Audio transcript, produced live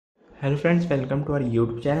Hello friends, welcome to our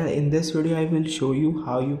YouTube channel. In this video I will show you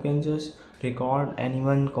how you can just record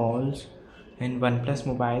anyone calls in OnePlus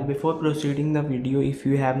mobile. Before proceeding the video, if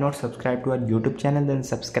you have not subscribed to our YouTube channel, then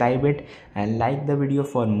subscribe it and like the video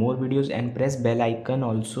for more videos and press bell icon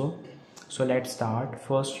also. So let's start.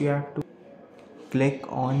 First you have to click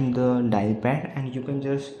on the dial pad and you can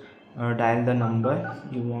just dial the number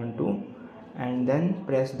you want to and then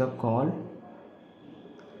press the call.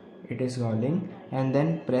 It is calling, and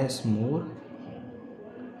then press more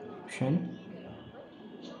option,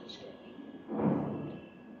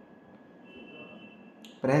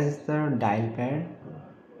 press the dial pad,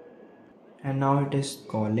 and now it is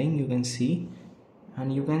calling. You can see,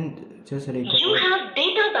 and you can just record. You have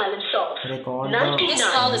data balance of record 99. This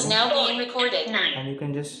call is now being recorded. And you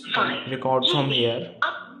can just record from here,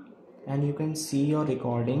 and you can see your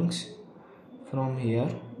recordings from here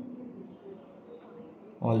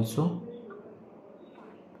also.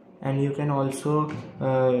 And you can also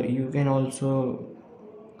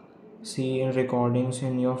see recordings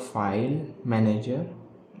in your file manager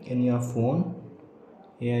in your phone.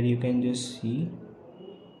 Here you can just see.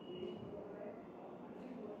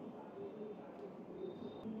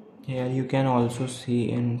 Here you can also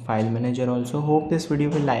see in file manager also. Hope this video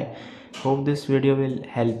will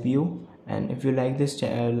help you, and if you like this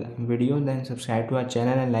video, then subscribe to our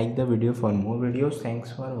channel and like the video for more videos.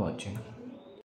 Thanks for watching.